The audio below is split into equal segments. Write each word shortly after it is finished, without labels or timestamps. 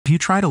If you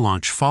try to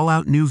launch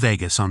Fallout New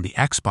Vegas on the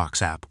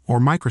Xbox app or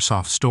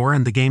Microsoft Store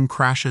and the game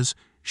crashes,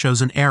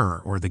 shows an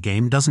error, or the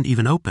game doesn't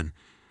even open,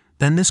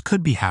 then this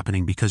could be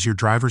happening because your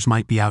drivers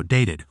might be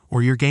outdated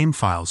or your game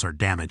files are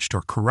damaged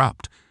or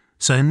corrupt.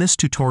 So in this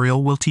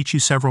tutorial we'll teach you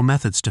several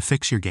methods to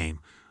fix your game.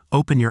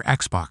 Open your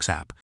Xbox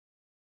app.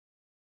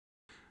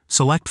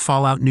 Select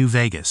Fallout New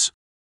Vegas.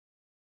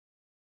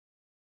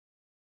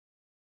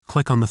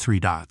 Click on the three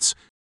dots.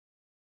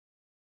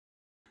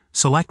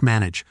 Select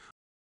Manage.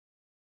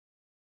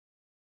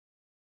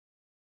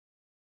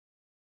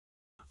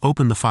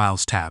 Open the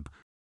Files tab.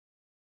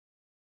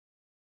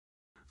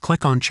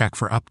 Click on Check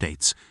for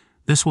Updates.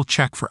 This will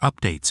check for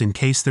updates in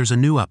case there's a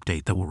new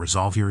update that will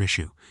resolve your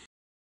issue.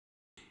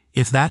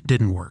 If that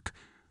didn't work,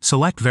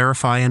 select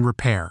Verify and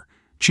Repair.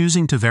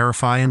 Choosing to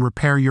verify and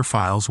repair your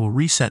files will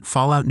reset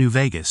Fallout New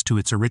Vegas to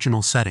its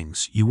original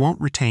settings. You won't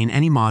retain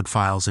any mod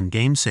files, and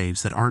game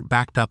saves that aren't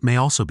backed up may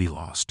also be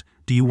lost.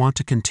 Do you want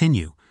to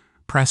continue?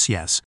 Press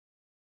Yes.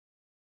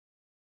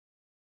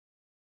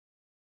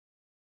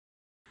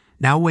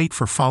 Now wait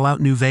for Fallout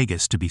New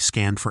Vegas to be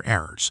scanned for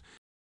errors.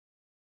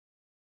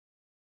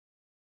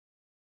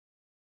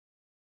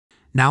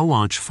 Now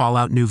launch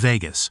Fallout New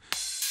Vegas.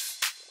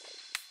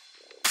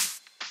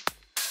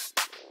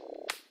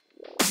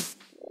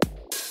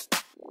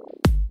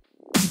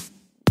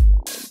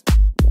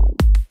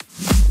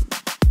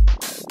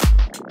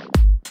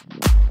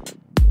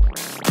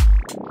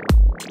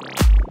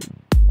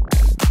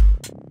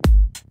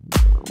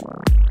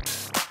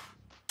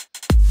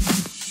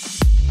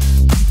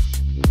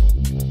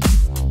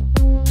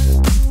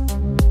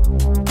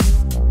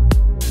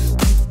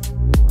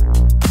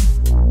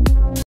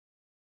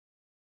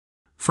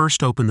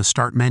 First, open the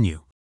Start menu.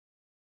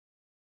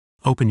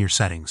 Open your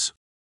settings.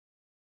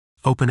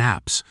 Open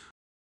Apps.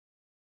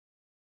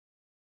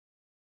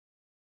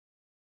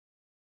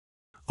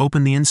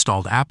 Open the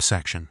Installed Apps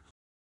section.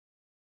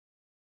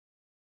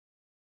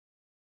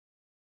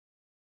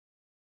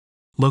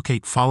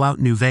 Locate Fallout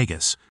New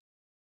Vegas.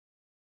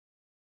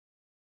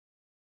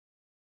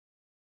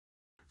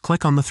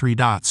 Click on the three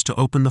dots to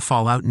open the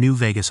Fallout New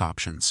Vegas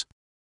options.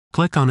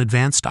 Click on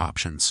Advanced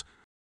Options.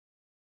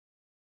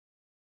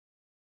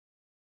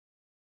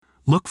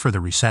 Look for the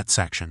Reset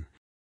section.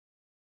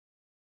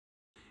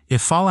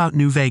 If Fallout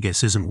New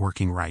Vegas isn't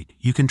working right,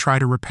 you can try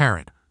to repair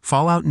it.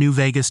 Fallout New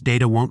Vegas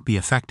data won't be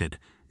affected.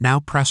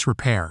 Now press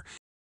Repair.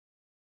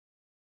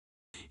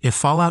 If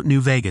Fallout New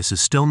Vegas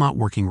is still not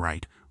working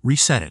right,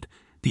 reset it.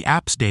 The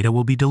app's data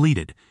will be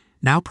deleted.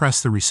 Now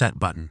press the Reset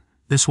button.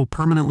 This will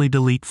permanently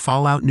delete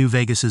Fallout New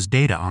Vegas's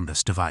data on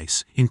this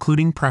device,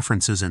 including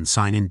preferences and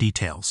sign-in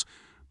details.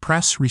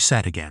 Press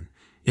Reset again.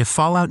 If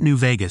Fallout New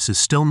Vegas is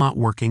still not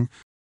working,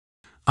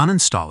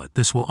 uninstall it.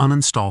 This will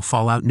uninstall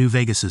Fallout New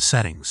Vegas's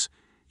settings.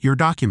 Your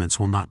documents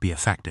will not be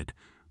affected.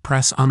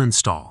 Press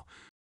Uninstall.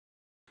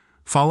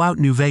 Fallout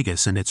New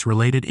Vegas and its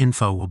related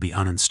info will be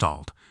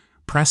uninstalled.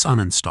 Press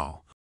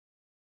Uninstall.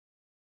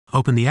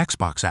 Open the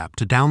Xbox app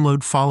to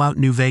download Fallout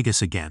New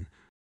Vegas again.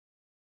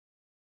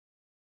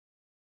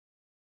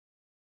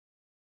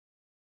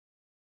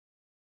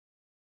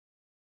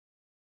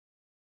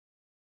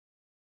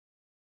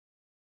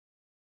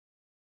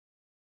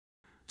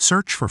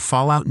 Search for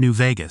Fallout New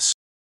Vegas.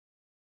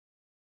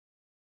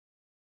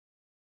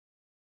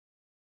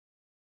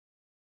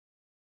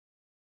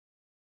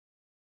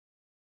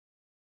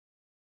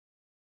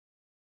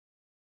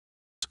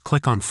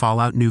 Click on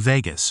Fallout New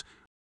Vegas.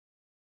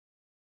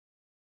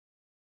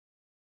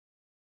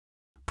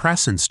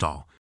 Press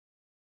Install.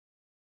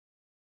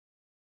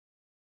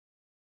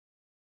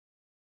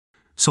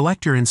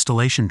 Select your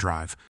installation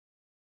drive.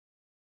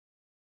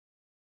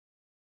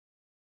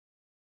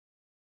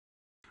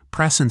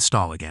 Press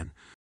Install again.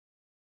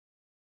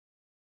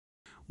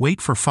 Wait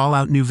for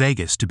Fallout New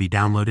Vegas to be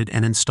downloaded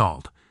and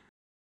installed.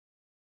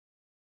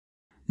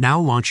 Now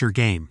launch your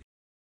game.